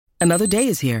Another day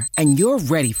is here, and you're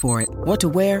ready for it. What to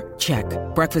wear? Check.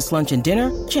 Breakfast, lunch, and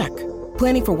dinner? Check.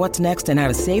 Planning for what's next and how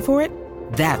to save for it?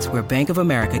 That's where Bank of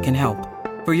America can help.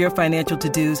 For your financial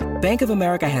to-dos, Bank of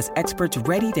America has experts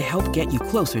ready to help get you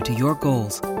closer to your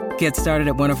goals. Get started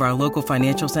at one of our local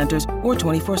financial centers or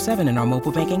 24/7 in our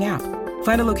mobile banking app.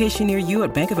 Find a location near you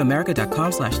at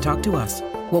bankofamerica.com/talktous.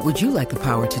 What would you like the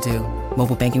power to do?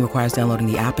 Mobile banking requires downloading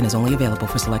the app and is only available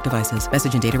for select devices.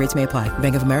 Message and data rates may apply.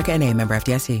 Bank of America N.A., member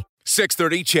FDIC.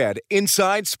 630 CHED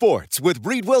Inside Sports with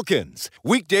Reed Wilkins.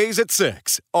 Weekdays at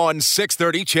 6 on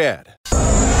 630 CHED.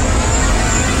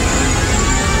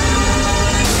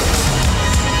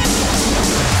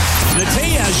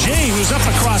 Natey, who's up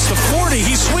across the 40.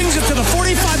 He swings it to the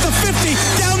 45, the 50.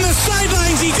 Down the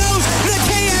sidelines he goes.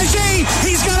 Natey,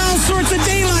 he's got all sorts of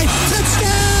daylight.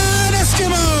 Touchdown,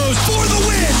 Eskimos for the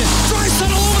win. Draisaitl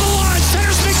over the line.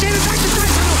 Centers McDavid back to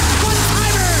Draisaitl.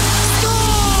 One-timer.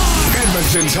 Score!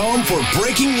 Edmonton's home for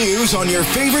breaking news on your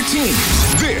favorite teams.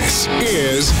 This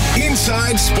is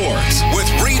Inside Sports with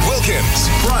Reed Wilkins.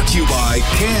 Brought to you by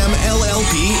CAM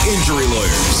LLP Injury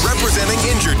Lawyers. Representing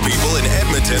injured people in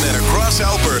Edmonton and across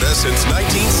Alberta since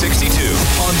 1962.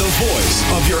 On the voice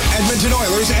of your Edmonton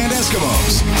Oilers and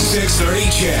Eskimos. 630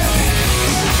 CHED.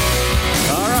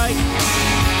 All right.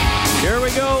 Here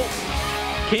we go.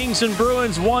 Kings and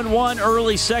Bruins 1-1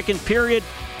 early second period.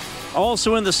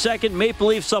 Also in the second, Maple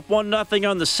Leafs up 1-0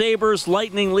 on the Sabres.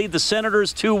 Lightning lead the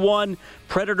Senators 2-1.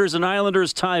 Predators and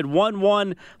Islanders tied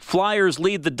 1-1. Flyers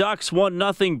lead the Ducks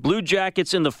 1-0. Blue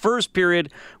Jackets in the first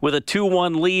period with a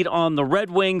 2-1 lead on the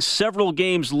Red Wings. Several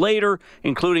games later,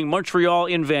 including Montreal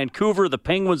in Vancouver, the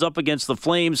Penguins up against the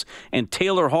Flames, and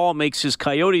Taylor Hall makes his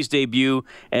Coyotes debut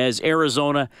as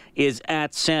Arizona is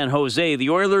at San Jose. The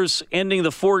Oilers ending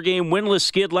the four-game winless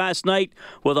skid last night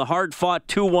with a hard-fought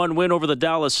 2-1 win over the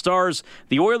Dallas Stars.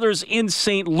 The Oilers in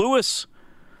St. Louis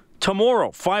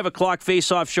tomorrow, 5 o'clock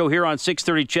face-off show here on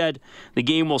 630 CHED. The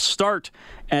game will start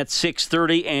at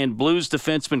 6:30, and Blues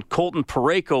defenseman Colton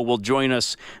Parayko will join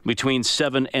us between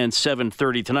 7 and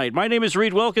 7:30 tonight. My name is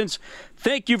Reed Wilkins.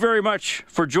 Thank you very much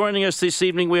for joining us this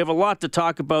evening. We have a lot to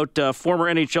talk about. Former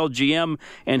NHL GM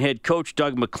and head coach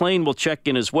Doug MacLean will check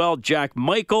in as well. Jack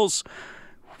Michaels.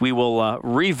 We will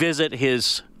revisit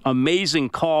his amazing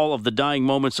call of the dying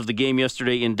moments of the game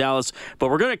yesterday in Dallas. But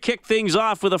we're going to kick things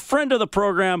off with a friend of the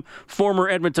program, former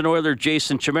Edmonton Oiler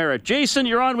Jason Chimera. Jason,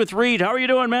 you're on with Reed. How are you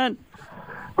doing, man?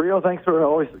 Rio, thanks for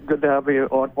always good to have you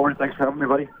on board. Thanks for having me,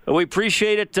 buddy. We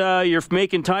appreciate it. You're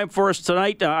making time for us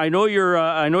tonight. I know you're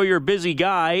a busy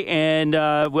guy, and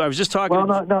I was just talking. Well,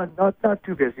 not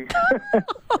too busy.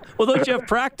 Well, don't you have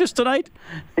practice tonight?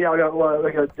 Yeah, I got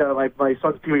my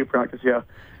son's PE practice. Yeah.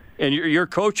 And you're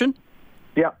coaching?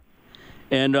 Yeah.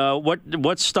 And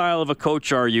what style of a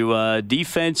coach are you?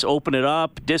 Defense, open it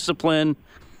up, discipline?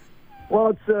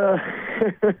 Well, it's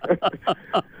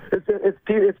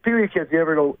Pee-wee kids.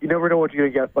 You never know what you're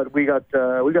gonna get. But we got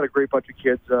a great bunch of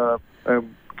kids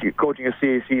coaching a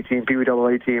CAC team, Pee-wee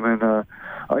AA team, and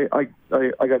I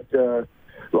got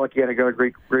lucky and I got a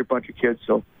great bunch of kids.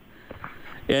 So.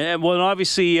 And well,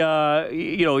 obviously,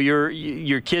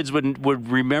 your kids would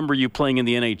remember you playing in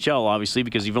the NHL, obviously,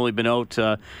 because you've only been out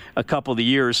a couple of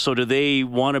years. So, do they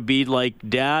want to be like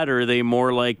Dad, or are they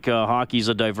more like hockey's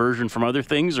a diversion from other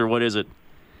things, or what is it?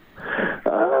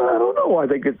 I don't know. I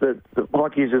think it's the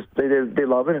hockey is just they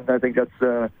love it, and I think that's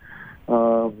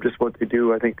just what they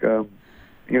do. I think I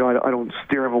don't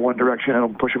steer them in one direction. I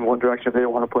don't push them in one direction. If they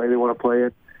don't want to play, they want to play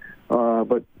it.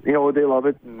 But they love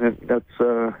it, and that's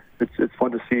it's fun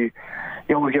to see.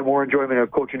 You almost get more enjoyment of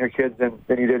coaching your kids than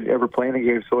you did ever playing a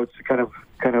game. So it's kind of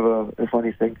a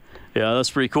funny thing. Yeah,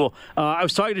 that's pretty cool. I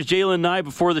was talking to Jalen Nye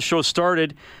before the show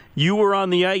started. You were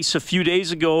on the ice a few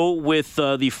days ago with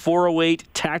the 408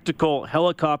 Tactical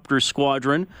Helicopter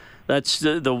Squadron. That's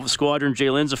the squadron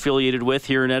Jalen's affiliated with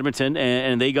here in Edmonton,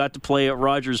 and they got to play at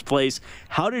Rogers Place.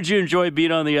 How did you enjoy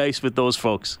being on the ice with those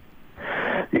folks?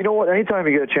 You know what? Anytime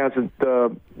you get a chance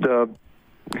to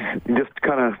just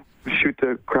kind of shoot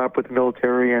the crap with the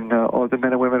military and all the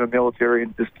men and women of the military,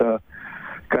 and just kind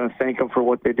of thank them for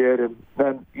what they did. And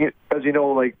then, as you know,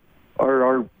 like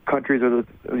our countries are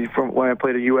from when I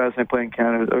play the U.S. and I play in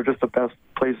Canada, are just the best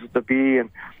places to be,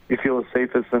 and you feel the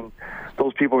safest. And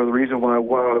those people are the reason why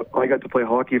I got to play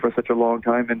hockey for such a long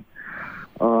time. And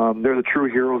they're the true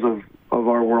heroes of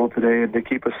our world today, and they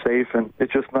keep us safe. And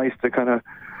it's just nice to kind of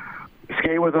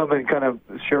skate with them and kind of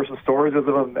share some stories with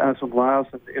them and have some laughs.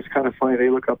 And it's kind of funny. They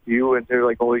look up to you and they're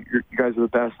like, "Oh, you guys are the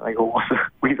best." And I go, well,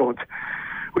 we don't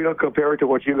compare it to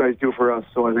what you guys do for us.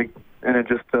 So I think, and it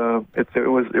just it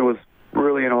was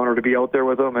really an honor to be out there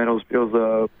with them, and it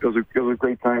was a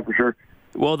great time for sure.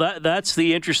 Well, that's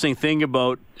the interesting thing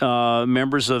about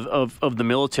members of the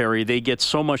military. They get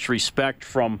so much respect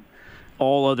from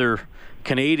all other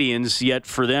Canadians, yet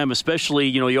for them, especially,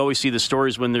 you always see the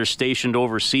stories when they're stationed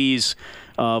overseas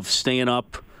of staying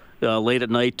up late at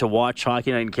night to watch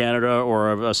Hockey Night in Canada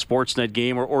or a Sportsnet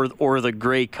game or the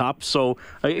Grey Cup. So,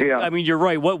 I mean, you're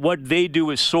right. What they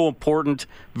do is so important,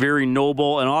 very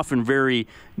noble, and often very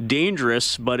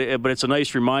dangerous. But it's a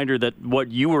nice reminder that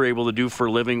what you were able to do for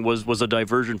a living was a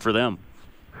diversion for them.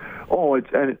 Oh, it's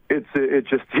kind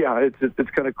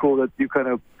of cool that you kind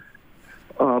of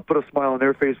put a smile on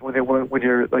their face when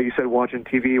you're, like you said, watching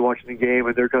TV, watching the game,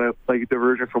 and they're kind of like a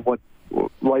diversion from what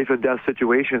life and death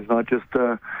situations. Not just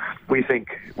we think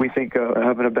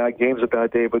having a bad game's a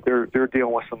bad day, but they're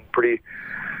dealing with some pretty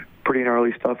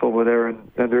gnarly stuff over there, and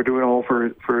they're doing it all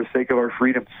for the sake of our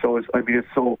freedom. So it's like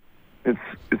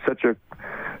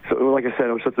I said,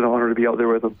 it was such an honor to be out there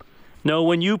with them. No,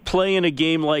 when you play in a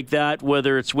game like that,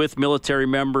 whether it's with military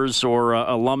members or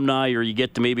alumni, or you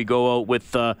get to maybe go out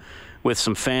with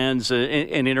some fans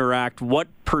and interact, what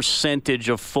percentage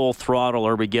of full throttle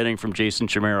are we getting from Jason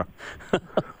Chimera?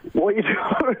 Well,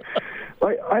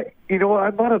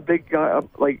 I'm not a big guy.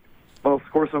 I'll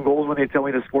score some goals when they tell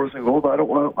me to score some goals. But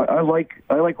I like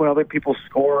when other people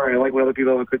score, and I like when other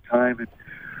people have a good time.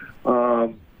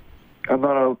 And I'm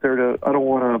not out there I don't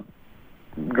want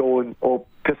to go and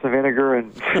piss and vinegar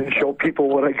and show people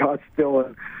what I got still.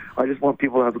 And I just want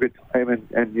people to have a good time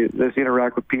and just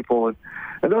interact with people. And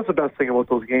that's the best thing about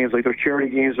those games. Like, there's charity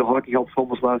games, the Hockey Helps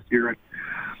Homeless last year,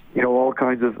 and all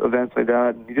kinds of events like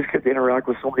that. And you just get to interact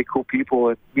with so many cool people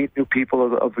and meet new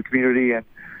people of the community.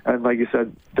 And like you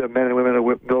said, the men and women of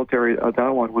the military, that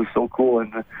one was so cool.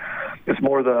 And it's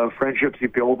more the friendships you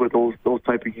build with those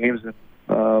type of games.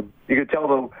 And you could tell,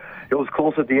 though, it was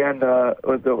close at the end. I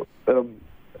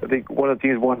think one of the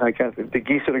teams won. The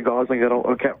Geese and the Goslings.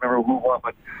 I can't remember who won,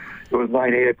 but it was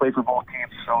 9-8. I played for both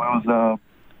teams, so it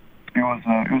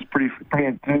was pretty.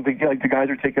 The guys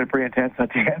are taking it pretty intense at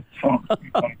the end. So.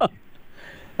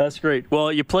 That's great.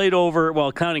 Well, you played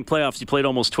counting playoffs, you played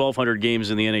almost 1,200 games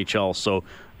in the NHL, so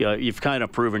you've kind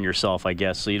of proven yourself, I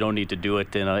guess, so you don't need to do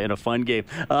it in a fun game.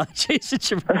 Jason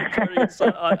Chimera joining us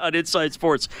on Inside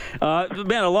Sports.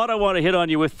 Man, a lot I want to hit on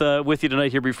you with you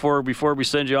tonight here before we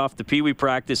send you off to Pee Wee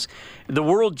practice. The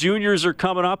World Juniors are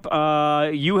coming up.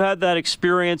 You had that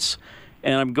experience,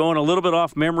 and I'm going a little bit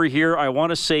off memory here. I want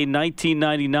to say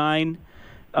 1999.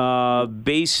 I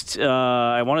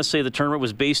want to say the tournament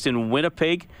was based in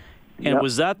Winnipeg. And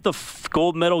Was that the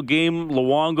gold medal game?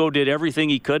 Luongo did everything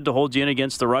he could to hold you in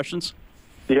against the Russians?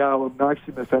 Yeah, well,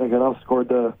 Maxim Afenaganoff scored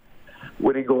the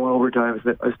winning goal in overtime.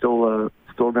 I still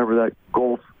remember that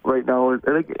goal right now. I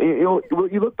think you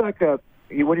look back at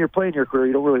when you're playing your career,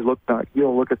 you don't really look back. You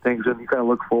don't look at things, and you kind of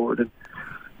look forward. And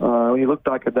when you look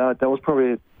back at that was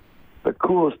probably the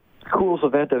coolest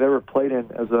event I've ever played in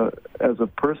as a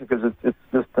person, because it's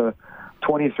just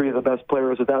 23 of the best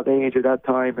players at that age at that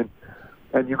time,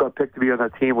 and you got picked to be on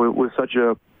that team was such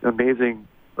an amazing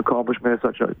accomplishment. It's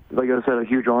such like I said, a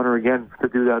huge honor again to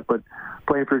do that. But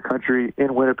playing for your country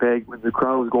in Winnipeg when the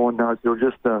crowd was going nuts, it was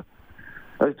just I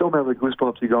still remember the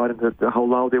goosebumps you got and how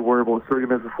loud they were about 30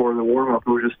 minutes before the warm up. It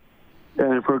was just,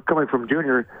 and for coming from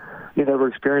junior, you never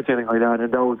experienced anything like that,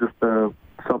 and that was just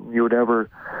something you never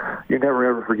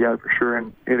ever forget for sure.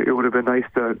 And it would have been nice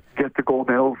to get the gold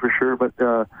medal for sure, but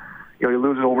you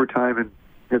lose in overtime, and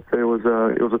it was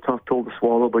a tough pill to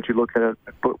swallow. But you look at it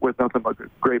with nothing but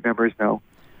great memories now.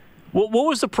 What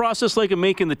was the process like of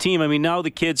making the team? I mean, now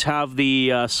the kids have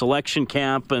the selection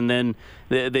camp, and then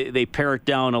they pare it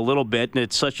down a little bit, and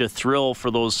it's such a thrill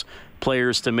for those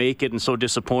players to make it, and so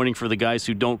disappointing for the guys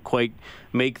who don't quite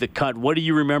make the cut. What do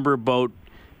you remember about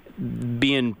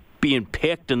being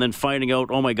picked and then finding out,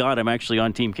 oh my God, I'm actually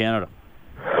on Team Canada?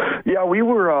 Yeah, we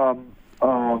were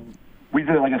we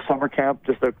did like a summer camp,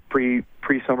 just a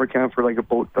pre-summer camp for like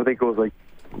about, I think it was like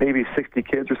maybe 60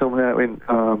 kids or something like that.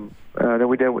 And then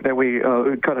we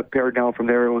kind of pared down from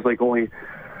there. It was like only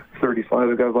 35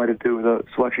 that got invited to the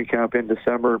selection camp in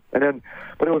December. And then,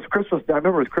 but it was Christmas. I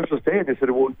remember it was Christmas Day, and they said,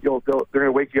 well, they're going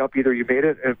to wake you up. Either you made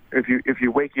it, and if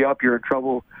you wake you up, you're in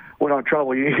trouble. We're not in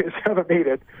trouble. You just haven't made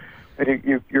it. And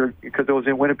you're because it was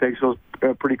in Winnipeg, so it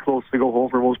was pretty close to go home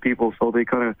for most people. So they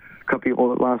kind of cut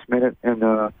people at the last minute. And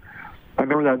I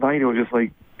remember that night, it was just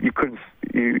like you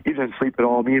didn't sleep at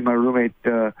all. Me and my roommate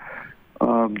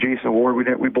Jason Ward,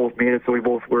 we both made it. So we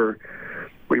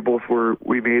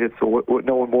made it. So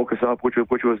no one woke us up, which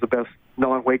was the best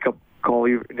non-wake up call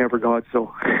you never got.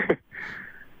 So.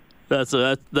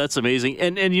 That's amazing.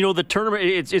 And the tournament,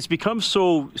 it's become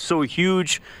so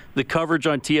huge. The coverage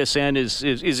on TSN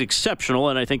is exceptional,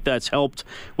 and I think that's helped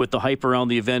with the hype around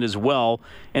the event as well.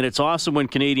 And it's awesome when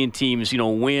Canadian teams,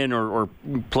 win or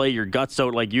play your guts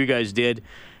out like you guys did.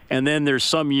 And then there's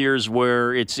some years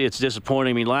where it's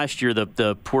disappointing. I mean, last year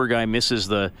the poor guy misses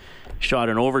the shot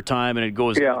in overtime and it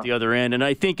goes at the other end. And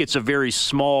I think it's a very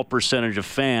small percentage of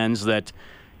fans that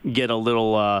get a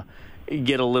little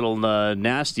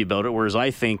nasty about it. Whereas I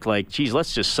think, geez,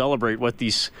 let's just celebrate what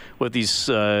these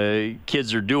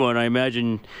kids are doing. I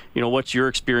imagine, what's your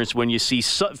experience when you see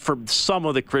for some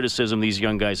of the criticism these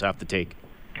young guys have to take?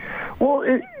 Well,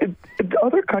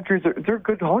 other countries they're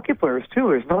good hockey players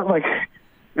too. It's not like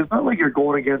you're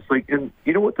going against and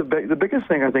you know what the biggest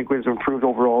thing I think was improved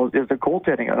overall is the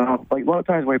goaltending. A lot of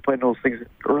times when we played those things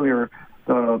earlier,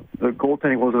 the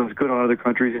goaltending wasn't as good on other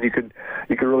countries, and you could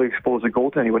really expose the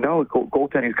goaltending. But now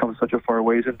goaltending's come such a far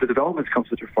ways, and the development's come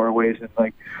such a far ways in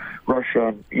Russia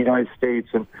and United States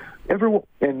and everyone,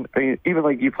 and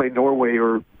even you play Norway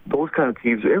or those kind of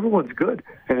teams. Everyone's good,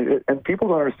 and people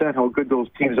don't understand how good those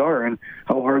teams are and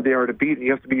how hard they are to beat. And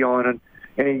you have to be on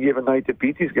any given night to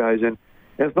beat these guys, and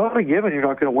it's not a given. You're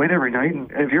not going to win every night,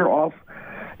 and if you're off,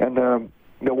 and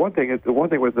the one thing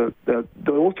with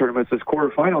those tournaments is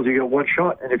quarterfinals. You get one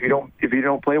shot, and if you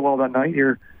don't play well that night,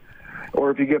 or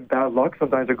if you get bad luck,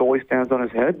 sometimes the goalie stands on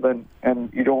his head,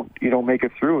 and you don't make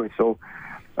it through it. So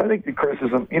I think the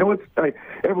criticism, everyone's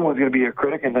going to be a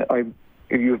critic, and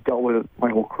you've dealt with it my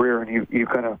whole career, and you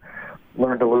kind of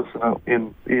learn to listen out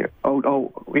in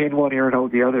one ear and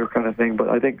out the other kind of thing. But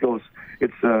I think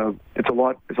it's a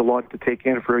lot to take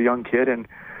in for a young kid, and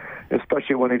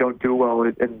especially when they don't do well,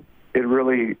 and you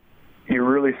really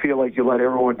feel like you let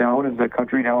everyone down in the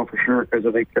country now for sure, because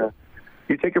I think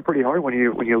you take it pretty hard when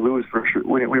you lose for sure.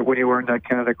 When you earn that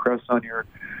Canada crest on your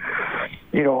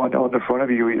on the front of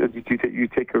you, you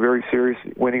take a very serious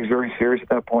winning's very serious at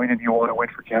that point, and you want to win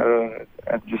for Canada,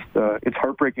 and just it's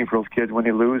heartbreaking for those kids when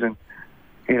they lose. And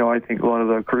I think a lot of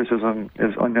the criticism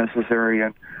is unnecessary,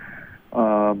 and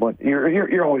but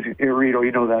you're always that you're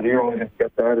always going to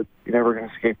get that. You're never going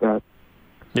to escape that.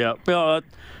 Yeah, well,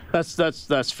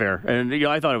 that's fair. And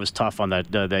I thought it was tough on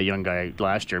that young guy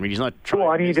last year. I mean, he's not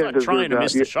trying to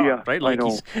miss the shot, right?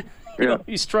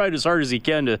 He's tried as hard as he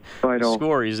can to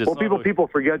score. People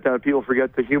forget that. People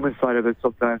forget the human side of it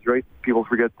sometimes, right? People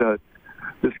forget that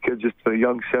this kid's just a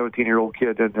young 17-year-old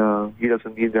kid, and he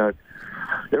doesn't need that.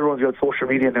 Everyone's got social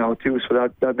media now too, so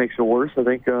that makes it worse. I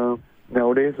think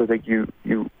nowadays, I think you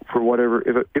for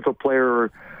whatever, if a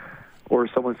player or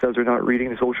someone says they're not reading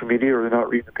the social media or they're not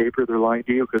reading the paper, they're lying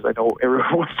to you, because I know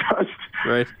everyone does.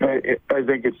 Right. I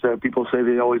think it's people say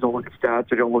they always don't look at stats,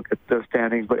 they don't look at the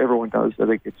standings, but everyone does. I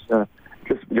think it's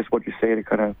just what you say to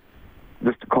kind of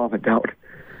just to calm it down.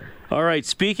 All right,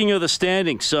 speaking of the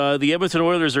standings, the Edmonton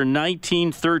Oilers are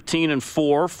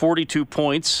 19-13-4, 42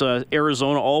 points.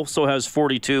 Arizona also has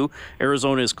 42.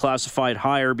 Arizona is classified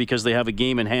higher because they have a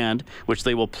game in hand, which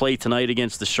they will play tonight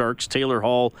against the Sharks. Taylor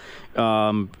Hall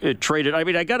traded. I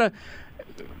mean,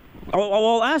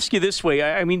 I'll ask you this way.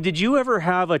 I mean, did you ever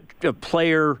have a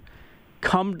player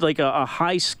come, a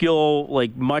high skill,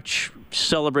 much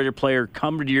celebrated player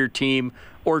come to your team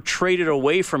or traded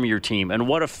away from your team, and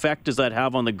what effect does that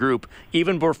have on the group,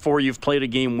 even before you've played a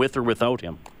game with or without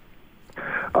him?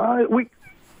 You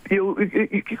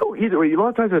go either way. A lot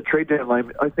of times at trade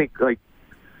deadline, I think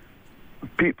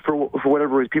for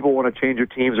whatever reason, people want to change their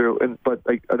teams, but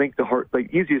I think the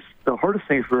hardest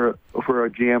thing for a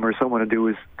GM or someone to do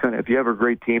is kind of, if you have a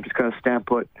great team, just kind of stand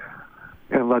put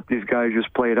and let these guys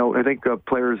just play it out. I think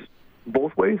players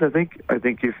both ways. I think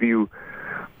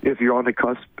if you're on the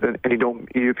cusp and if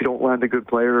you don't land a good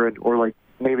player, or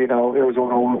maybe now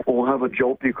Arizona will have a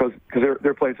jolt because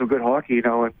they're playing some good hockey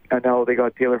now, and now they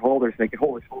got Taylor Hall. They're thinking,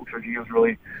 holy smokes, our GM's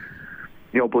really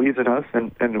believes in us,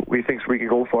 and we think we can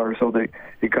go far. So I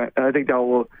think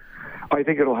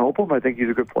it'll help him. I think he's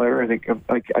a good player. I think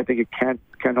it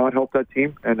cannot help that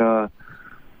team, and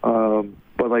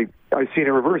but I've seen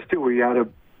it reverse too, where you add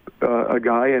a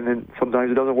guy and then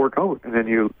sometimes it doesn't work out, and then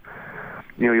you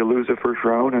lose the first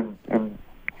round, and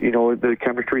the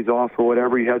chemistry's off or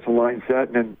whatever. You had some line set,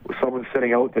 and then someone's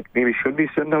sitting out that maybe shouldn't be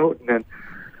sitting out, and then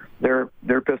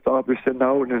they're pissed off they're sitting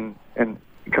out, and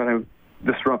kind of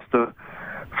disrupts the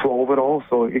flow of it all.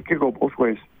 So it could go both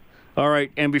ways. All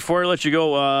right, and before I let you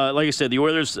go, like I said, the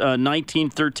Oilers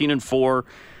 19-13-4.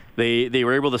 They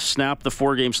were able to snap the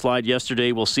 4-game slide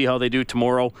yesterday. We'll see how they do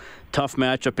tomorrow. Tough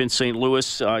matchup in St.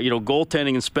 Louis.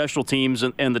 Goaltending and special teams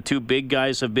and the two big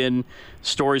guys have been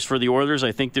stories for the Oilers.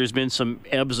 I think there's been some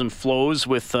ebbs and flows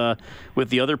with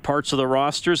the other parts of the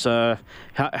rosters.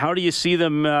 How do you see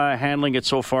them handling it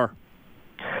so far?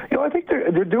 I think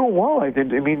they're doing well. I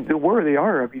mean, where they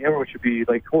are, everyone should be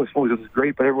like, oh, this is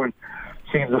great, but everyone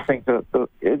seems to think that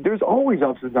there's always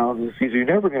ups and downs in the season. You're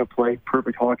never going to play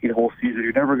perfect hockey the whole season.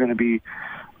 You're never going to be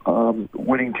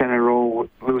winning 10 in a row,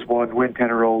 lose one, win 10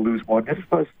 in a row, lose one.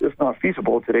 It's not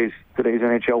feasible in today's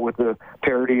NHL with the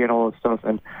parity and all that stuff.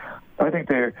 And I think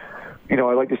I'd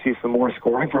like to see some more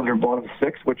scoring from their bottom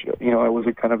six, which, I was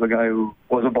a kind of a guy who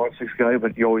was a bottom six guy,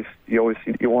 but you always see,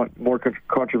 you want more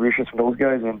contributions from those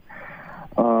guys. And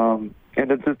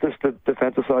it's just the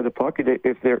defensive side of the puck.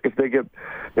 If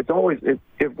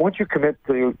once you commit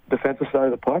to the defensive side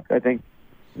of the puck, I think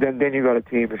then you got a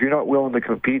team. If you're not willing to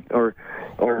compete or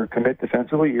commit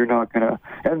defensively, you're not gonna.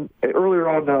 And earlier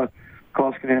on,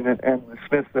 Koskinen and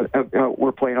Smith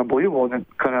were playing unbelievable, and then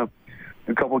kind of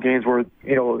a couple of games where as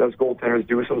goaltenders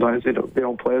do sometimes they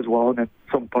don't play as well, and then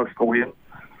some pucks go in.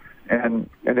 And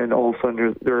then all of a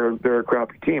sudden they're a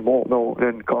crappy team. Well, no,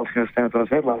 then Koskinen stands on his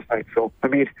head last night. So I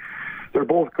mean, they're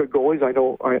both good goalies. I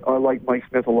know I like Mike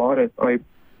Smith a lot. I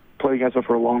played against him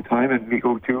for a long time, and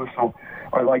Mikko too. So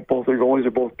I like both their goalies.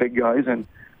 They're both big guys, and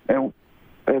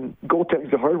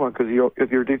goaltending's a hard one because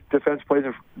if your defense plays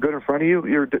good in front of you,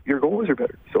 your goalies are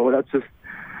better. So that's just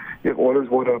if Oilers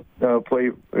want to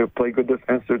play good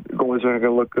defense, their goalies are going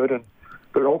to look good, and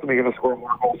they're ultimately going to score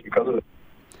more goals because of it.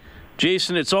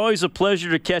 Jason, it's always a pleasure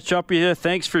to catch up with you.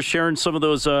 Thanks for sharing some of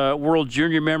those World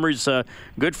Junior memories.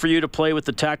 Good for you to play with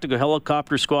the Tactical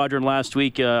Helicopter Squadron last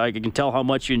week. I can tell how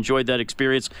much you enjoyed that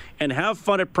experience. And have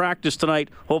fun at practice tonight.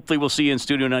 Hopefully we'll see you in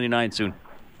Studio 99 soon.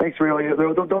 Thanks, really.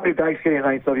 Don't be back skating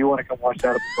tonight, so if you want to come watch that,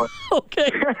 it'll be fun. Okay,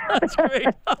 that's great.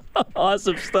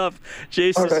 Awesome stuff.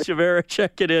 Jason Chimera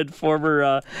checking in,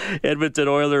 former Edmonton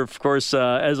Oiler. Of course,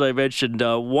 as I mentioned,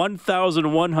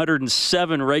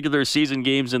 1,107 regular season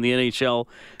games in the NHL,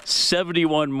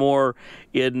 71 more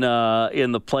in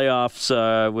the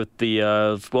playoffs with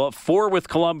the 4 with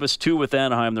Columbus, 2 with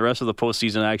Anaheim. The rest of the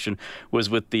postseason action was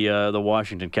with the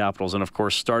Washington Capitals, and of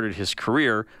course started his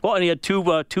career. Well, and he had two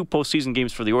postseason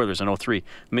games for the Oilers in 2003.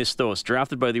 Missed those.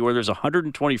 Drafted by the Oilers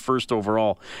 121st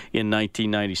overall in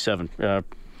 1997.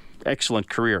 Excellent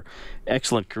career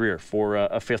for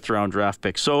a 5th-round draft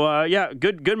pick. So,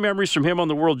 good memories from him on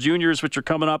the World Juniors, which are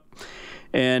coming up.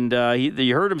 And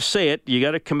you heard him say it. You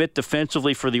got to commit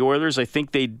defensively for the Oilers. I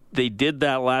think they did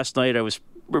that last night. I was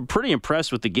pretty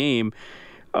impressed with the game.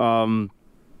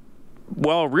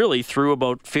 Really through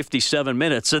about 57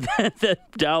 minutes, and then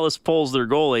Dallas pulls their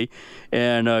goalie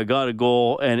and got a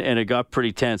goal, and it got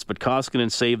pretty tense. But Koskinen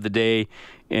saved the day,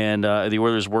 and the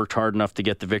Oilers worked hard enough to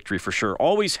get the victory for sure.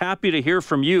 Always happy to hear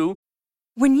from you.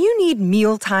 When you need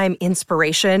mealtime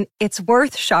inspiration, it's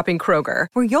worth shopping Kroger,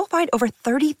 where you'll find over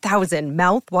 30,000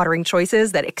 mouth-watering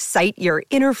choices that excite your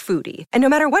inner foodie. And no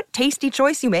matter what tasty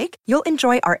choice you make, you'll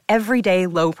enjoy our everyday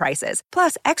low prices,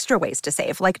 plus extra ways to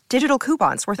save, like digital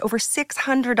coupons worth over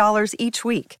 $600 each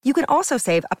week. You can also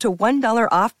save up to $1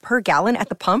 off per gallon at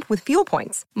the pump with fuel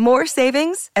points. More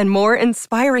savings and more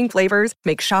inspiring flavors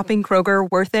make shopping Kroger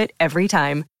worth it every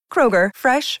time. Kroger,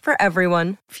 fresh for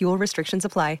everyone. Fuel restrictions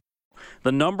apply.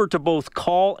 The number to both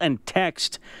call and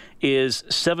text is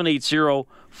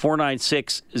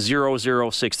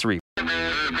 780-496-0063.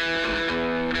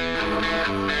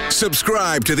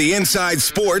 Subscribe to the Inside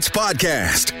Sports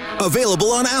Podcast.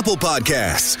 Available on Apple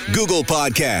Podcasts, Google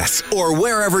Podcasts, or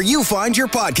wherever you find your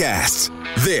podcasts.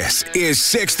 This is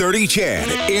 630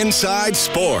 CHED Inside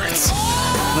Sports.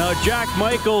 Now, Jack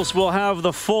Michaels will have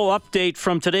the full update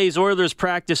from today's Oilers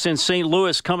practice in St.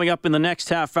 Louis coming up in the next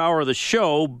half hour of the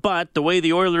show. But the way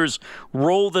the Oilers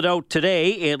rolled it out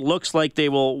today, it looks like they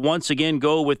will once again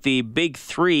go with the big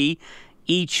three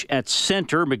each at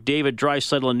center. McDavid,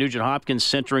 Draisaitl, and Nugent-Hopkins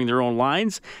centering their own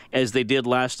lines as they did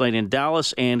last night in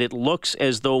Dallas. And it looks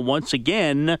as though once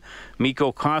again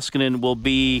Mikko Koskinen will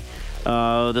be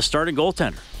the starting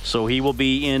goaltender. So he will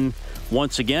be in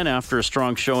once again after a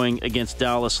strong showing against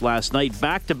Dallas last night.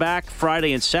 Back-to-back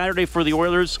Friday and Saturday for the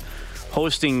Oilers,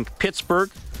 hosting Pittsburgh.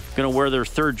 Going to wear their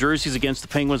third jerseys against the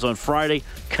Penguins on Friday.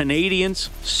 Canadians,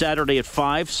 Saturday at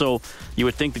 5. So you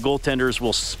would think the goaltenders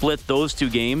will split those two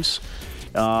games.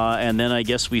 And then I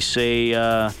guess we say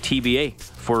TBA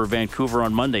for Vancouver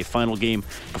on Monday. Final game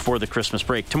before the Christmas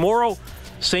break. Tomorrow,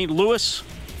 St. Louis.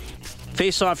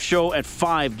 Face-off show at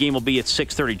 5. Game will be at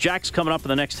 6:30. Jack's coming up in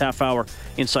the next half hour.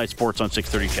 Inside Sports on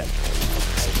 630 CHED.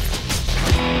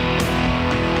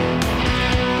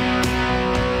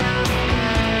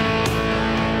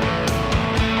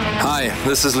 Hi,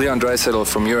 this is Leon Draisaitl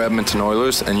from your Edmonton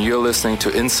Oilers, and you're listening to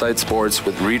Inside Sports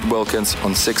with Reed Wilkins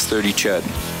on 630 CHED.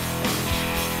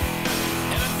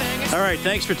 All right,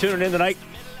 thanks for tuning in tonight.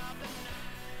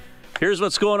 Here's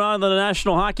what's going on in the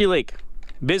National Hockey League.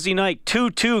 Busy night,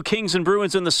 2-2 Kings and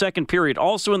Bruins in the second period.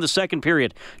 Also in the second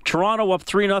period, Toronto up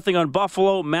 3-0 on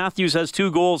Buffalo. Matthews has 2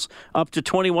 goals, up to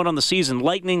 21 on the season.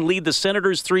 Lightning lead the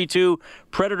Senators 3-2.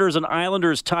 Predators and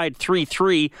Islanders tied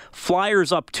 3-3.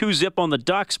 Flyers up 2-0 on the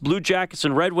Ducks. Blue Jackets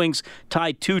and Red Wings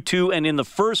tied 2-2. And in the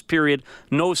first period,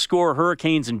 no score,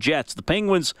 Hurricanes and Jets. The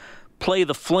Penguins play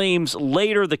the Flames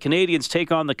later. The Canadians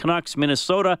take on the Canucks.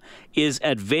 Minnesota is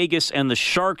at Vegas, and the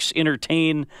Sharks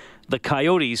entertain the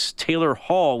Coyotes. Taylor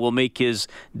Hall will make his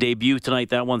debut tonight.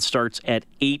 That one starts at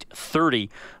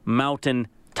 8:30 Mountain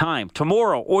Time.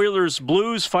 Tomorrow, Oilers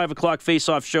Blues, 5 o'clock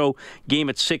face-off show, game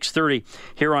at 6:30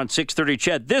 here on 630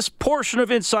 CHED. This portion of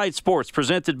Inside Sports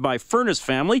presented by Furnace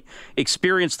Family.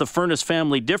 Experience the Furnace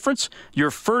Family difference.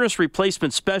 Your furnace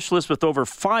replacement specialist with over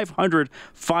 500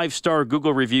 five-star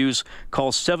Google reviews.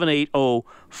 Call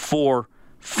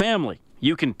 780-4FAMILY.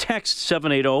 You can text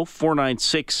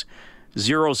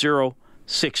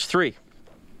 780-496-0063.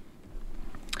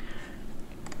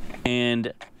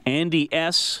 And Andy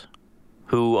S.,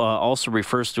 who also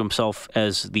refers to himself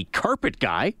as the carpet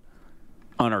guy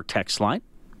on our text line.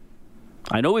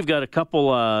 I know we've got a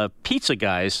couple pizza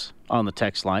guys on the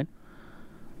text line.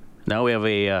 Now we have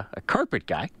a carpet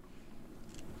guy.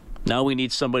 Now we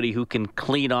need somebody who can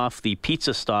clean off the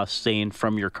pizza sauce stain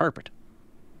from your carpet.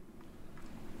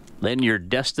 Then your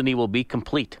destiny will be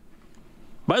complete.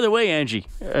 By the way, Angie,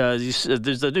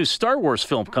 there's a new Star Wars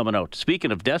film coming out.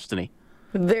 Speaking of destiny.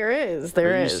 There is.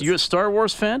 You a Star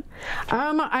Wars fan?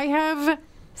 I have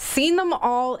seen them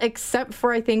all except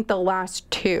for, I think, the last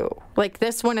 2. Like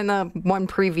this one and the one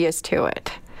previous to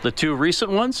it. The 2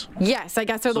 recent ones? Yes, I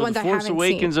guess they're the ones I haven't seen. The Force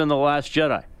Awakens and The Last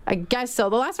Jedi. I guess so.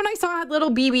 The last one I saw had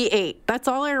little BB-8. That's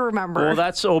all I remember.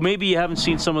 Well, maybe you haven't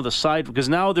seen some of the side, because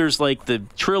now there's like the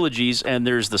trilogies and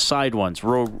there's the side ones,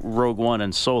 Rogue One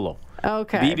and Solo.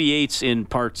 Okay. BB-8's in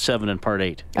Part 7 and Part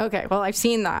 8. Okay, well, I've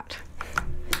seen that.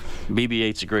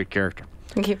 BB-8's a great character.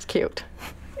 I think he's cute.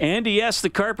 Andy S.,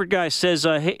 the carpet guy, says,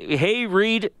 hey,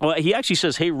 Reed. Well, he actually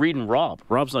says, hey, Reed and Rob.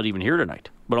 Rob's not even here tonight,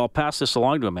 but I'll pass this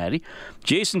along to him, Andy.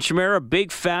 Jason Chimera,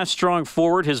 big, fast, strong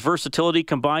forward. His versatility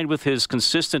combined with his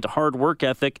consistent hard work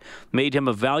ethic made him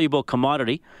a valuable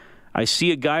commodity. I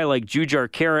see a guy like Jujhar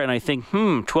Khaira, and I think,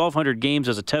 1,200 games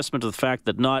as a testament to the fact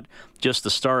that not just the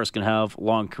stars can have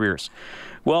long careers.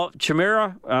 Well,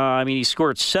 Chimera, he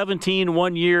scored 17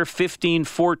 one year,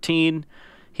 15-14.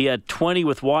 He had 20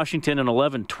 with Washington in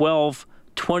 11-12,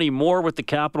 20 more with the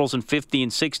Capitals in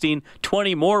 15-16,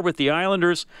 20 more with the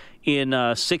Islanders in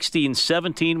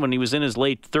 16-17 when he was in his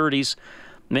late 30s.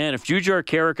 Man, if Jujhar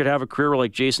Khaira could have a career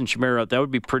like Jason Chimera, that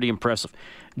would be pretty impressive.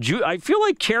 I feel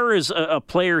like Khaira is a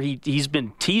player, he's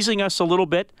been teasing us a little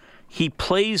bit. He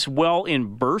plays well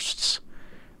in bursts.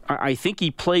 I think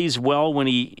he plays well when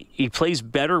he plays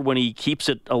better when he keeps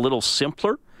it a little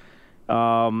simpler.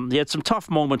 He had some tough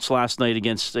moments last night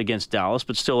against Dallas,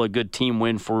 but still a good team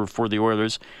win for the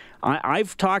Oilers.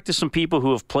 I've talked to some people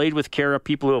who have played with Khaira,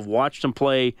 people who have watched him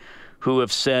play, who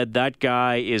have said that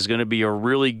guy is going to be a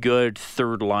really good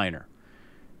third liner.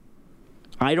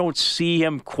 I don't see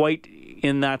him quite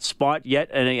in that spot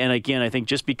yet, and again, I think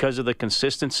just because of the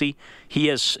consistency, he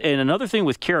has. And another thing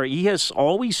with Khaira, he has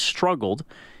always struggled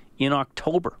in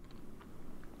October.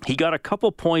 He got a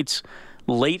couple points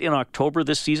late in October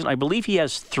this season. I believe he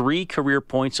has 3 career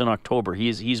points in October.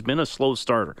 He's been a slow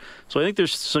starter, so I think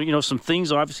there's some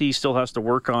things obviously he still has to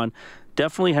work on.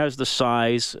 Definitely has the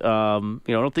size. I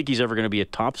don't think he's ever going to be a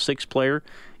top 6 player.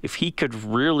 If he could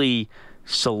really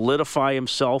solidify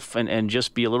himself and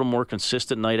just be a little more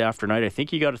consistent night after night, I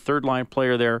think you got a third line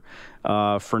player there.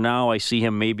 For now, I see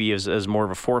him maybe as more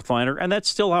of a fourth liner, and that's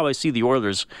still how I see the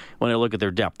Oilers when I look at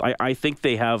their depth. I think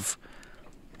they have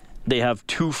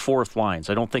 2 fourth lines.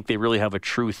 I don't think they really have a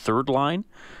true third line,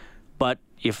 but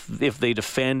if they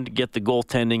defend, get the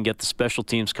goaltending, get the special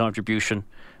teams contribution,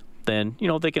 then,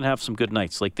 they can have some good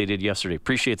nights like they did yesterday.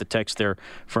 Appreciate the text there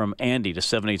from Andy to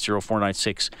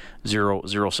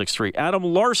 780-496-0063. Adam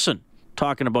Larson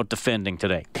talking about defending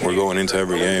today. We're going into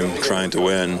every game trying to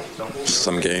win.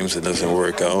 Some games it doesn't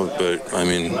work out, but,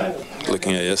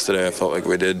 looking at yesterday, I felt like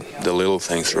we did the little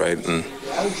things right, and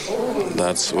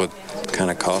that's what kind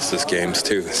of cost us games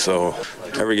too. So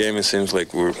every game it seems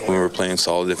like when we're playing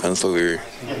solid defensively,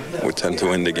 we tend to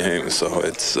win the game. So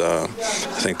it's I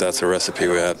think that's a recipe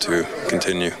we have to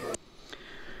continue.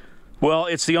 Well,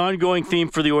 it's the ongoing theme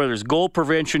for the Oilers. Goal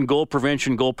prevention, goal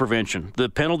prevention, goal prevention. The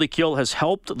penalty kill has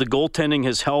helped. The goaltending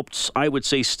has helped, I would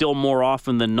say, still more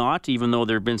often than not, even though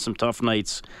there have been some tough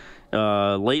nights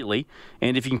lately.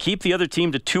 And if you can keep the other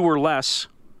team to 2 or less,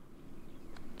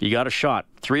 you got a shot.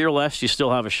 3 or less, you still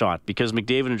have a shot, because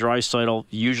McDavid and Draisaitl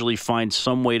usually find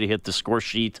some way to hit the score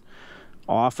sheet,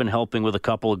 often helping with a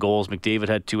couple of goals. McDavid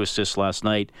had 2 assists last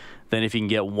night. Then if you can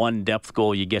get 1 depth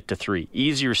goal, you get to 3.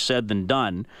 Easier said than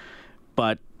done.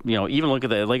 But, even look at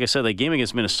that. Like I said, that game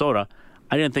against Minnesota,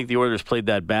 I didn't think the Oilers played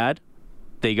that bad.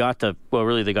 They got to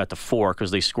 4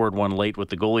 because they scored 1 late with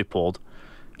the goalie pulled.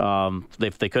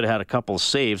 They could have had a couple of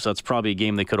saves. That's probably a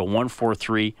game they could have won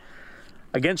 4-3.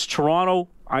 Against Toronto,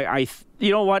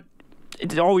 you know what?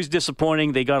 It's always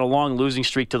disappointing. They got a long losing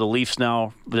streak to the Leafs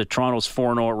now. The Toronto's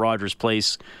 4-0 at Rogers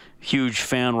Place. Huge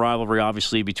fan rivalry,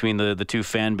 obviously, between the two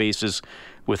fan bases,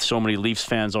 with so many Leafs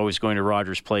fans always going to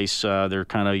Rogers Place. They're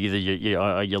kind of either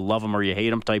you love them or you hate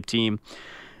them type team.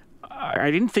 I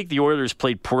didn't think the Oilers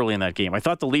played poorly in that game. I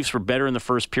thought the Leafs were better in the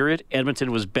first period.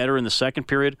 Edmonton was better in the second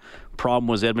period. Problem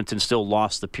was Edmonton still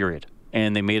lost the period.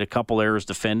 And they made a couple errors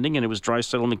defending, and it was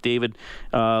Draisaitl and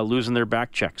McDavid losing their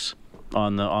back checks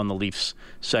on the Leafs'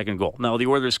 second goal. Now, the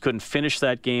Oilers couldn't finish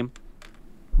that game,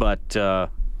 but,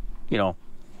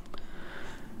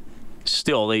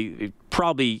 still, they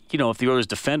probably, if the Oilers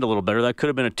defend a little better, that could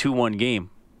have been a 2-1 game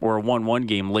or a 1-1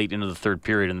 game late into the third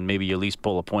period, and maybe you at least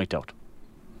pull a point out.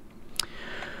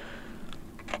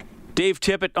 Dave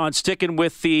Tippett on sticking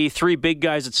with the 3 big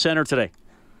guys at center today.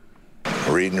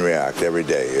 Read and react every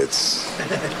day. It's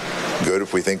good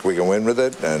if we think we can win with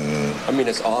it. And I mean,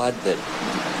 it's odd that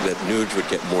Nuge would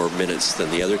get more minutes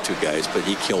than the other 2 guys, but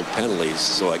he killed penalties,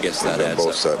 so I guess that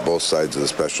adds up. Both sides of the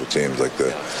special teams, we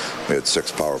had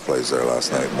 6 power plays there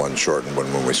last night. 1 short and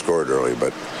 1 when we scored early,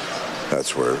 but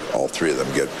that's where all 3 of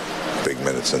them get big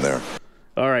minutes in there.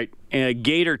 All right.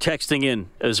 Gator texting in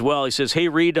as well. He says, hey,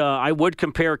 Reed, I would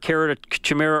compare Chara to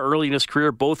Chimera early in his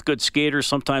career. Both good skaters,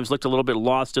 sometimes looked a little bit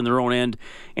lost in their own end,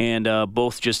 and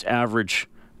both just average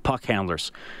puck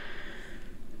handlers.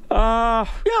 Yeah,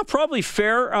 probably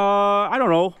fair. I don't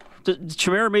know. Did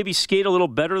Chimera maybe skate a little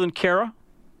better than Chara?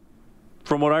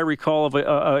 From what I recall of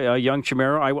a young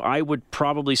Chimera, I would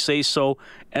probably say so.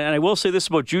 And I will say this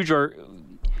about Jujhar.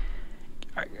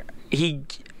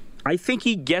 I think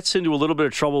he gets into a little bit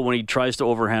of trouble when he tries to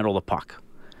overhandle the puck.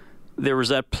 There was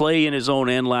that play in his own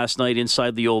end last night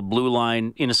inside his old blue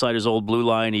line.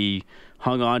 He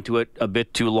hung on to it a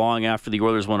bit too long after the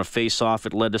Oilers won a face-off.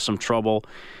 It led to some trouble.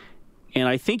 And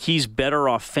I think he's better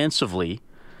offensively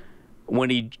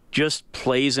when he just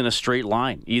plays in a straight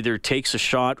line, either takes a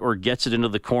shot or gets it into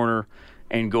the corner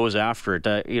and goes after it.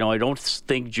 I don't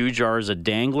think Jujhar is a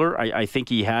dangler. I think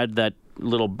he had that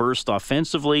little burst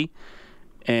offensively,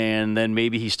 and then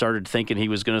maybe he started thinking he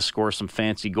was going to score some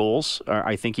fancy goals.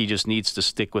 I think he just needs to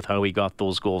stick with how he got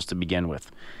those goals to begin with.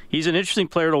 He's an interesting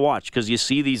player to watch because you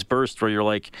see these bursts where you're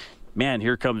like, man,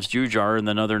 here comes Jujhar, and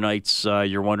then other nights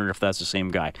you're wondering if that's the same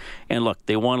guy. And look,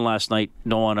 they won last night.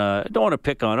 Don't want to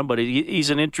pick on him, but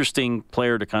he's an interesting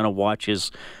player to kind of watch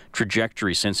his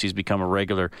trajectory since he's become a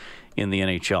regular in the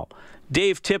NHL.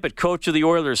 Dave Tippett, coach of the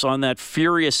Oilers, on that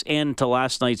furious end to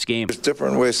last night's game. There's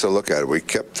different ways to look at it. We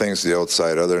kept things to the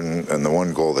outside, and the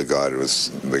 1 goal they got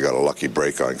they got a lucky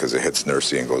break on because it hits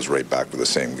Nursey and goes right back to the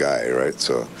same guy, right?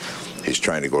 So he's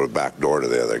trying to go to back door to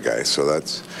the other guy. So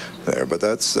that's there, but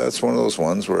that's one of those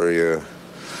ones where you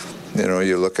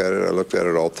look at it. I looked at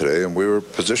it all today, and we were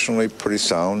positionally pretty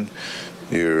sound.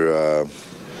 It's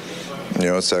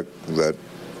that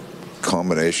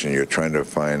combination you're trying to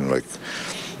find, like.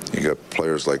 You got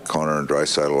players like Connor and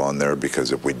Draisaitl on there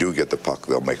because if we do get the puck,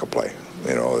 they'll make a play.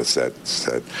 It's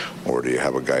that, or do you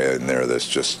have a guy in there that's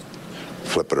just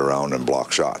flip it around and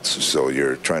block shots? So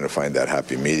you're trying to find that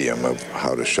happy medium of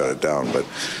how to shut it down. But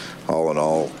all in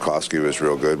all, Koski was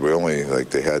real good. We only,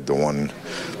 they had the 1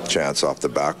 chance off the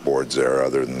backboards there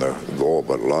other than the goal,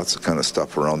 but lots of kind of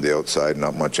stuff around the outside,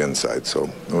 not much inside. So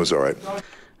it was all right.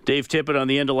 Dave Tippett on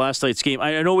the end of last night's game.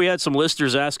 I know we had some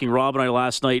listeners asking Rob and I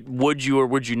last night, would you or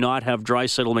would you not have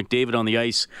Draisaitl McDavid on the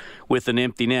ice with an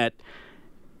empty net?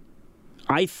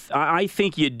 I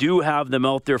think you do have them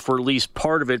out there for at least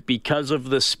part of it because of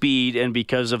the speed and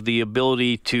because of the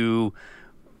ability to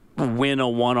win a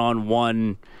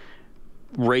one-on-one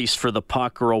race for the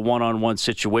puck or a one-on-one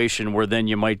situation where then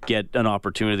you might get an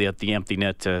opportunity at the empty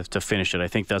net to finish it. I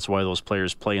think that's why those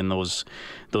players play in those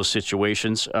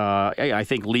situations. I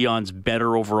think Leon's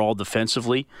better overall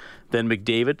defensively than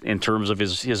McDavid in terms of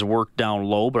his work down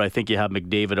low, but I think you have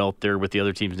McDavid out there with the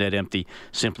other team's net empty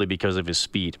simply because of his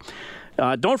speed.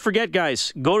 Don't forget,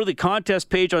 guys, go to the contest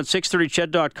page on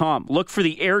 630ched.com. Look for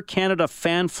the Air Canada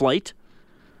fan flight.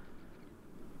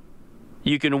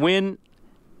 You can win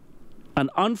an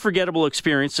unforgettable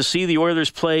experience to see the Oilers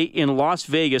play in Las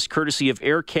Vegas, courtesy of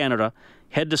Air Canada.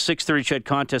 Head to 630 Ched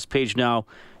contest page now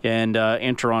and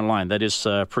enter online. That is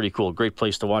pretty cool. Great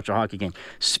place to watch a hockey game.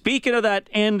 Speaking of that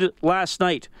end last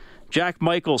night, Jack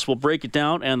Michaels will break it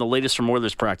down and the latest from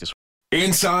Oilers practice.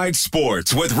 Inside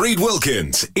Sports with Reed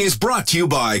Wilkins is brought to you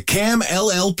by Cam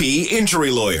LLP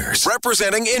Injury Lawyers,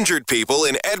 representing injured people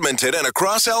in Edmonton and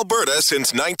across Alberta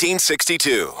since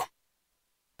 1962.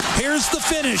 Here's the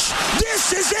finish.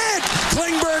 This is it!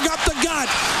 Klingberg up the gut.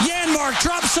 Janmark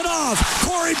drops it off.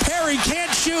 Corey Perry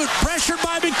can't shoot. Pressured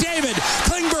by McDavid.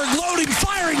 Klingberg loading,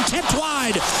 firing, tipped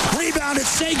wide. Rebound at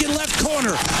Sagan left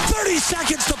corner. 30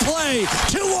 seconds to play.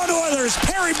 2-1 Oilers.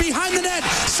 Perry behind the net.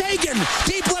 Sagan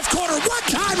deep left corner.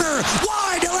 One-timer.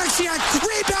 Wide. Alexiak.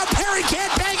 Rebound. Perry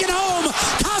can't bang it home.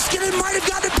 Koskinen might have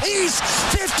gotten a piece.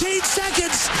 15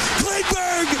 seconds.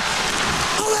 Klingberg.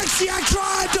 Alexiak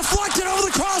drive, deflected over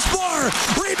the crossbar.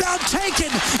 Rebound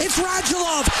taken. It's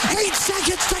Radulov. 8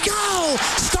 seconds to go.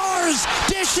 Stars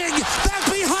dishing. Back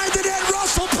behind the net.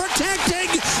 Russell protecting.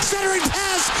 Centering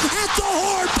pass at the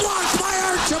horn. Blocked by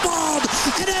Archibald.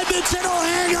 And Edmonton will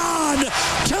hang on.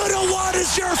 2-1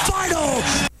 is your final.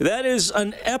 That is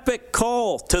an epic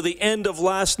call to the end of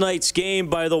last night's game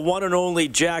by the one and only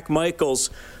Jack Michaels,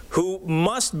 who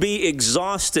must be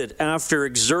exhausted after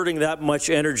exerting that much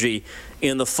energy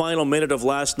in the final minute of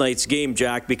last night's game,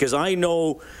 Jack, because I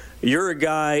know you're a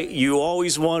guy, you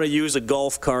always want to use a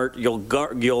golf cart.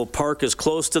 You'll park as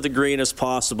close to the green as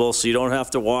possible so you don't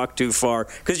have to walk too far,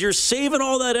 because you're saving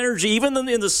all that energy, even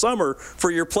in the summer, for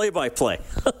your play-by-play.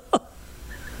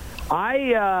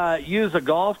 I use a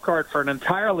golf cart for an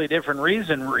entirely different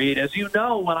reason, Reed. As you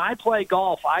know, when I play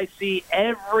golf, I see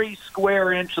every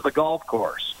square inch of the golf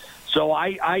course. So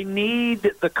I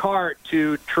need the cart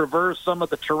to traverse some of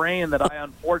the terrain that I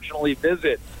unfortunately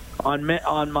visit on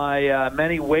my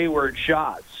many wayward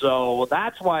shots. So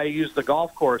that's why I use the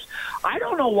golf course. I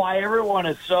don't know why everyone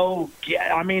is so.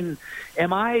 I mean,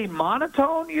 am I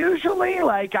monotone usually?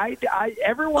 Like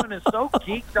everyone is so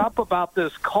geeked up about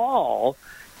this call.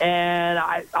 And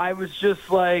I was just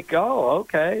like, oh,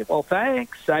 okay, well,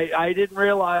 thanks. I didn't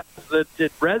realize that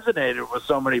it resonated with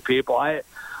so many people. I,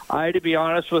 to be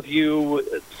honest with you,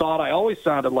 thought I always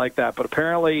sounded like that, but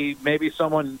apparently maybe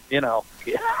someone,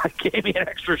 gave me an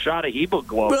extra shot of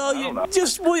hemoglobin.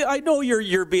 Well, I know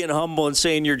you're being humble and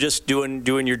saying you're just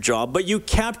doing your job, but you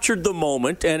captured the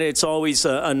moment, and it's always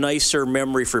a nicer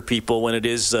memory for people when it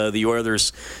is the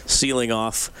Oilers sealing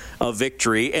off a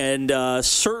victory, and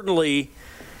certainly.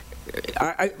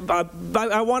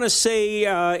 I want to say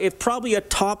it's probably a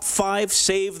top 5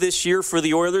 save this year for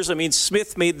the Oilers. I mean,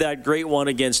 Smith made that great one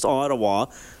against Ottawa.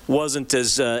 Wasn't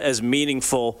as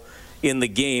meaningful in the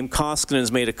game.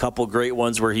 Koskinen's made a couple great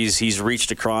ones where he's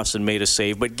reached across and made a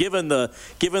save. But given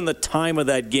the time of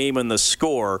that game and the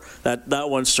score, that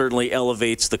one certainly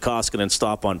elevates the Koskinen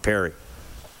stop on Perry.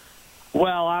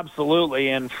 Well, absolutely,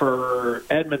 and for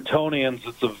Edmontonians,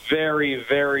 it's a very,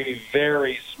 very,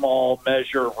 very small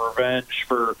measure of revenge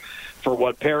for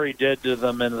what Perry did to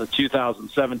them in the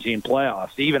 2017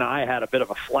 playoffs. Even I had a bit of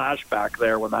a flashback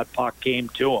there when that puck came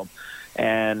to him.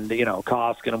 And,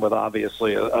 Koskinen with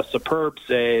obviously a superb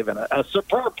save and a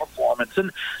superb performance.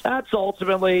 And that's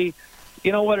ultimately,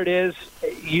 you know what it is?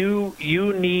 You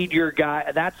need your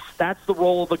guy. That's the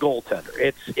role of the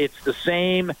goaltender. It's the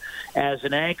same as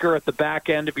an anchor at the back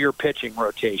end of your pitching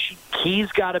rotation. He's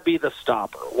got to be the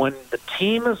stopper. When the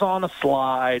team is on a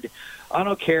slide, I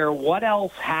don't care what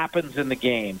else happens in the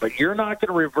game, but you're not going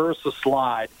to reverse the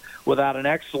slide without an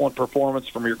excellent performance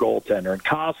from your goaltender. And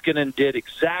Koskinen did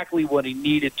exactly what he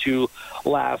needed to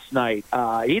last night.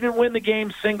 He didn't win the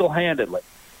game single-handedly,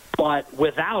 but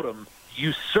without him,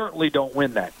 you certainly don't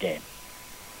win that game.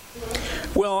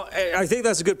 Well, I think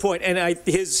that's a good point, and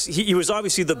he was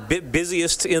obviously the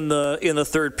busiest in the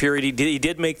third period. He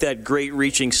did make that great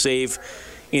reaching save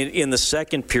in the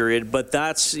second period, but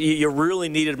you really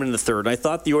needed him in the third. I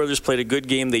thought the Oilers played a good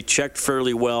game. They checked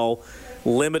fairly well,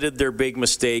 limited their big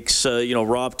mistakes.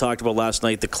 Rob talked about last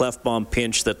night the Clefbaum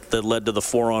pinch that led to the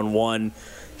 4-on-1.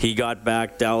 He got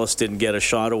back. Dallas didn't get a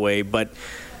shot away, but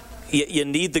you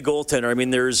need the goaltender. I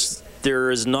mean, there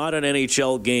is not an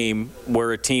NHL game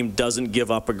where a team doesn't give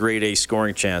up a grade A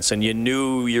scoring chance, and you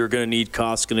knew you were going to need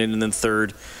Koskinen in the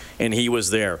third, and he was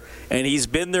there. And he's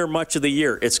been there much of the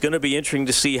year. It's going to be interesting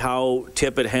to see how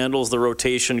Tippett handles the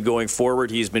rotation going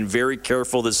forward. He's been very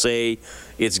careful to say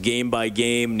it's game by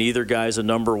game. Neither guy's a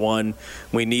number one.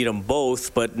 We need them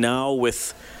both. But now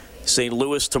with St.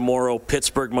 Louis tomorrow,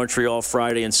 Pittsburgh, Montreal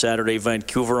Friday and Saturday,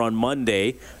 Vancouver on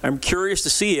Monday. I'm curious to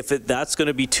see if that's going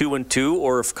to be 2-2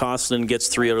 or if Koskinen gets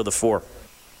 3 out of the 4.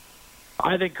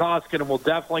 I think Koskinen will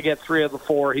definitely get 3 of the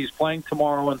 4. He's playing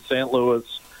tomorrow in St. Louis,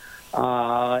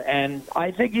 and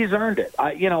I think he's earned it.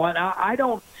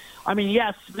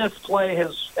 Yes, Smith's play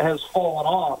has fallen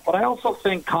off, but I also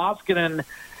think Koskinen,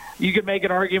 you could make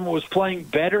an argument, was playing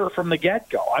better from the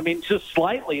get-go. I mean, just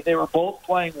slightly. They were both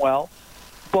playing well.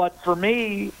 But for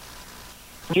me,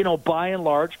 by and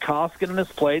large, Koskinen has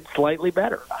played slightly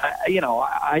better.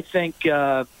 I think,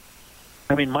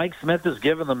 Mike Smith has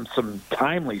given them some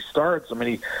timely starts. I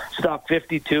mean, he stopped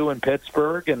 52 in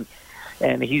Pittsburgh,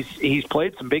 and he's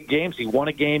played some big games. He won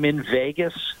a game in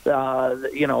Vegas.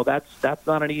 That's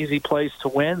not an easy place to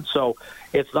win. So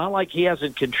it's not like he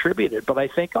hasn't contributed. But I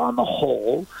think on the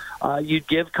whole, you'd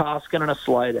give Koskinen a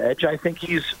slight edge. I think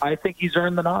he's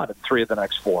earned the nod in 3 of the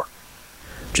next 4.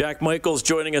 Jack Michaels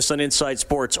joining us on Inside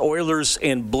Sports. Oilers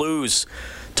and Blues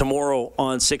tomorrow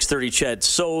on 6:30 CHED.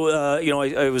 So,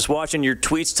 I was watching your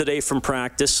tweets today from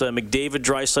practice. McDavid,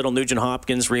 Draisaitl,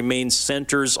 Nugent-Hopkins remain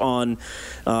centers on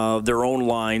their own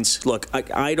lines. Look,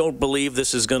 I don't believe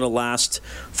this is going to last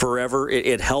forever.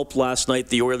 It helped last night.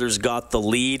 The Oilers got the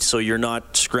lead, so you're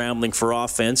not scrambling for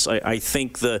offense. I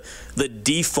think the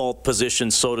default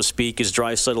position, so to speak, is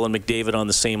Draisaitl and McDavid on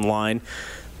the same line.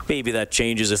 Maybe that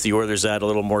changes if the Oilers add a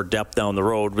little more depth down the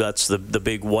road. That's the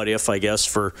big what if, I guess,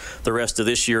 for the rest of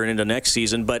this year and into next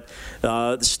season. But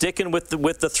sticking with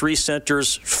the 3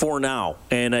 centers for now,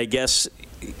 and I guess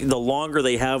the longer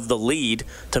they have the lead,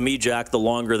 to me, Jack, the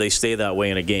longer they stay that way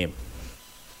in a game.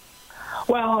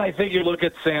 Well, I think you look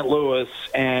at St. Louis,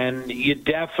 and you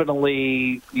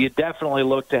definitely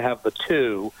look to have the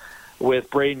 2. With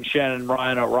Braden Shen and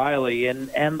Ryan O'Reilly.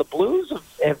 And the Blues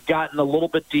have gotten a little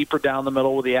bit deeper down the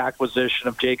middle with the acquisition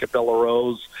of Jacob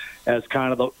Bellerose as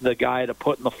kind of the guy to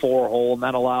put in the 4 hole, and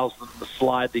that allows them to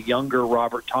slide the younger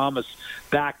Robert Thomas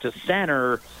back to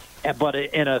center, but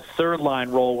in a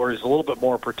third-line role where he's a little bit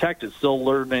more protected, still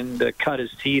learning to cut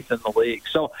his teeth in the league.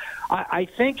 So I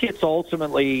think it's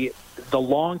ultimately the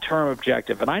long-term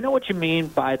objective. And I know what you mean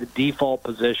by the default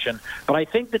position, but I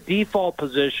think the default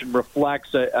position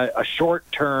reflects a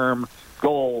short-term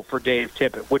goal for Dave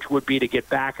Tippett, which would be to get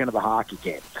back into the hockey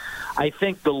game. I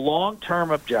think the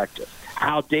long-term objective,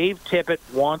 how Dave Tippett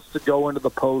wants to go into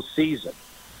the postseason,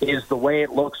 is the way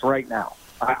it looks right now.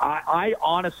 I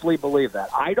honestly believe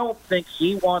that. I don't think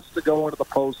he wants to go into the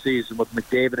postseason with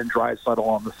McDavid and Draisaitl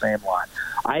on the same line.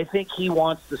 I think he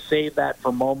wants to save that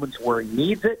for moments where he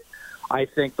needs it. I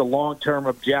think the long-term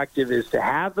objective is to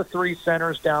have the 3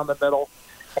 centers down the middle.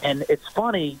 And it's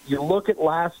funny, you look at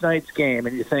last night's game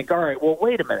and you think, all right, well,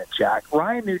 wait a minute, Jack.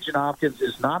 Ryan Nugent-Hopkins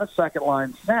is not a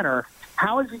second-line center.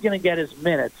 How is he going to get his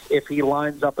minutes if he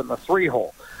lines up in the 3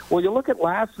 hole? Well, you look at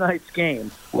last night's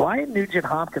game, Ryan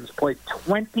Nugent-Hopkins played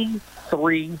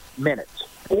 23 minutes,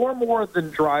 4 more than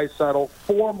Draisaitl,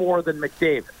 4 more than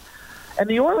McDavid. And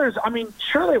the Oilers,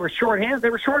 sure, they were shorthanded. They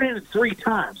were shorthanded 3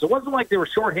 times. It wasn't like they were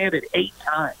shorthanded 8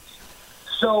 times.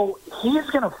 So he's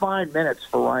going to find minutes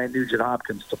for Ryan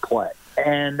Nugent-Hopkins to play.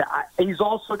 And he's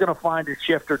also going to find a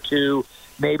shift or 2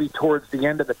 maybe towards the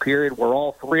end of the period where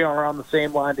all 3 are on the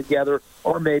same line together,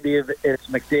 or maybe if it's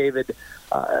McDavid,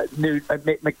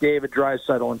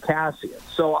 Draisaitl, and Cassian.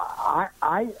 So I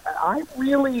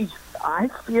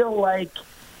feel like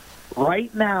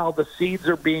right now the seeds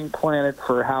are being planted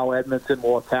for how Edmonton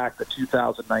will attack the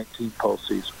 2019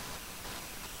 postseason.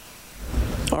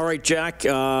 All right, Jack,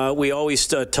 we always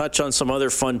touch on some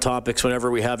other fun topics whenever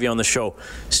we have you on the show.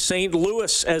 St.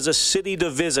 Louis as a city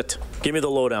to visit. Give me the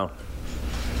lowdown.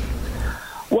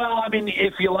 Well,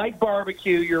 if you like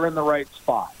barbecue, you're in the right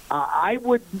spot. I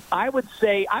would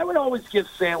say I would always give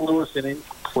St. Louis an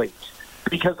incomplete,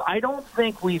 because I don't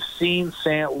think we've seen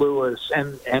St. Louis,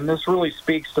 and this really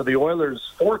speaks to the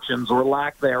Oilers' fortunes or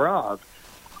lack thereof.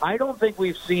 I don't think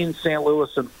we've seen St. Louis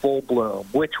in full bloom,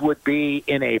 which would be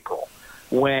in April,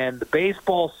 when the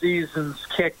baseball season's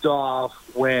kicked off,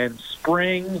 when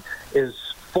spring is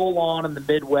full on in the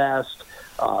Midwest.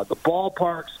 The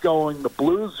ballpark's going, the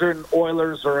Blues and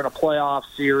Oilers are in a playoff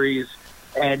series,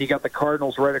 and you got the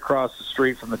Cardinals right across the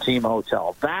street from the team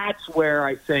hotel. That's where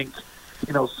I think,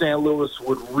 St. Louis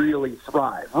would really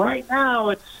thrive. Right now,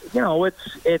 it's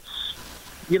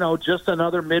just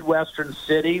another Midwestern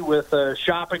city with a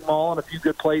shopping mall and a few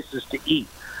good places to eat.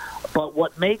 But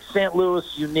what makes St. Louis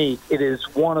unique, it is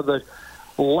one of the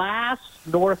last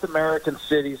North American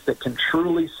cities that can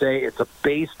truly say it's a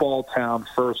baseball town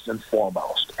first and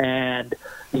foremost. And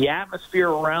the atmosphere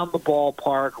around the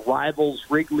ballpark rivals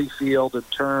Wrigley Field in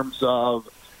terms of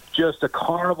just a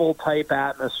carnival-type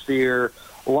atmosphere,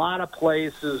 a lot of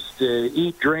places to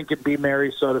eat, drink, and be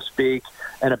merry, so to speak,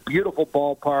 and a beautiful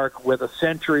ballpark with a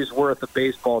century's worth of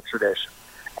baseball tradition.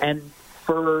 And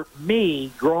for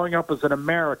me, growing up as an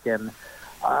American,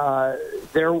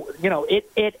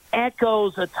 it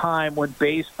echoes a time when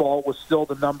baseball was still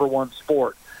the number one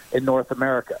sport in North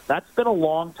America. That's been a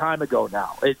long time ago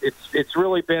now. It's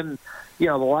really been,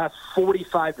 the last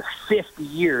 45 to 50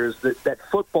 years that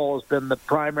football has been the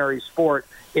primary sport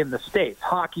in the States.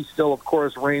 Hockey still, of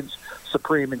course, reigns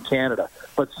supreme in Canada.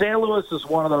 But St. Louis is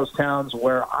one of those towns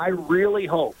where I really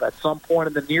hope at some point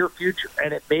in the near future,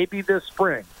 and it may be this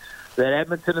spring, that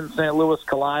Edmonton and St. Louis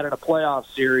collide in a playoff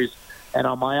series, and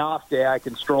on my off day I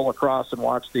can stroll across and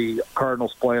watch the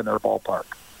Cardinals play in their ballpark.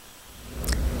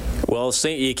 Well,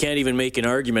 you can't even make an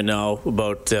argument now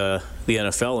about the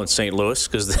NFL in St. Louis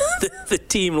because the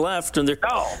team left and they're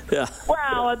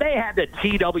Well, they had the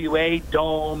TWA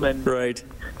Dome and right.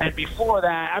 And before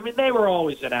that, I mean, they were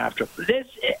always an after. This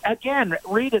again,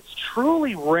 Reed, it's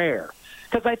truly rare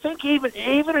because I think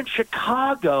even in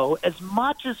Chicago, as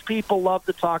much as people love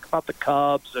to talk about the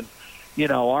Cubs and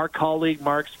our colleague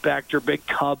Mark Spector, big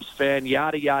Cubs fan,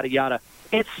 yada yada yada,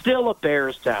 it's still a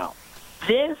Bears town.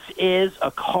 This is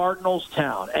a Cardinals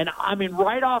town. And, I mean,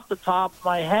 right off the top of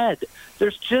my head,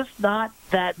 there's just not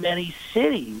that many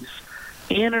cities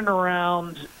in and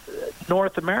around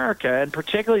North America, and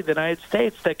particularly the United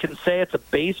States, that can say it's a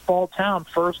baseball town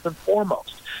first and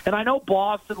foremost. And I know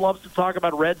Boston loves to talk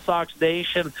about Red Sox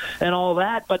Nation and all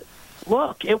that, but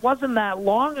look, it wasn't that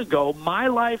long ago, my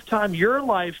lifetime, your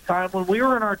lifetime, when we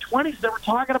were in our 20s, they were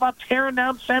talking about tearing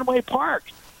down Fenway Park.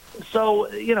 So,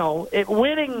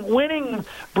 winning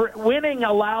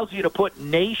allows you to put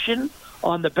nation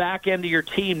on the back end of your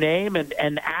team name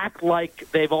and act like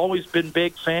they've always been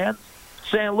big fans.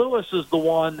 St. Louis is the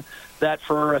one that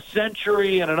for a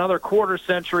century and another quarter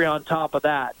century on top of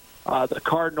that, the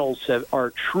Cardinals are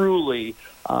truly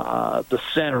the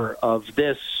center of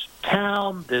this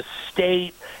town, this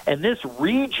state, and this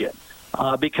region.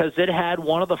 Because it had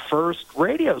one of the first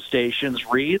radio stations,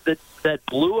 Reed, that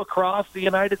blew across the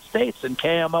United States in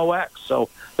KMOX. So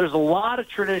there's a lot of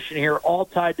tradition here, all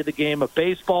tied to the game of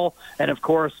baseball, and, of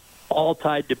course, all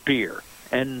tied to beer.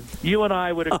 And you and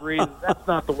I would agree that's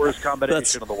not the worst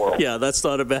combination in the world. Yeah, that's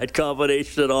not a bad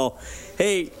combination at all.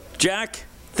 Hey, Jack,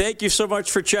 thank you so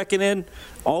much for checking in.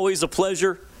 Always a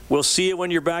pleasure. We'll see you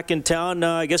when you're back in town.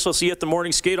 I guess we'll see you at the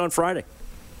morning skate on Friday.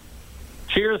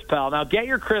 Cheers, pal. Now get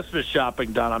your Christmas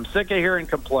shopping done. I'm sick of hearing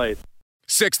complaints.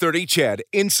 630 CHED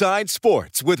Inside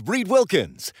Sports with Reed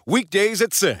Wilkins. Weekdays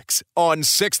at 6 on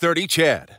 630 CHED.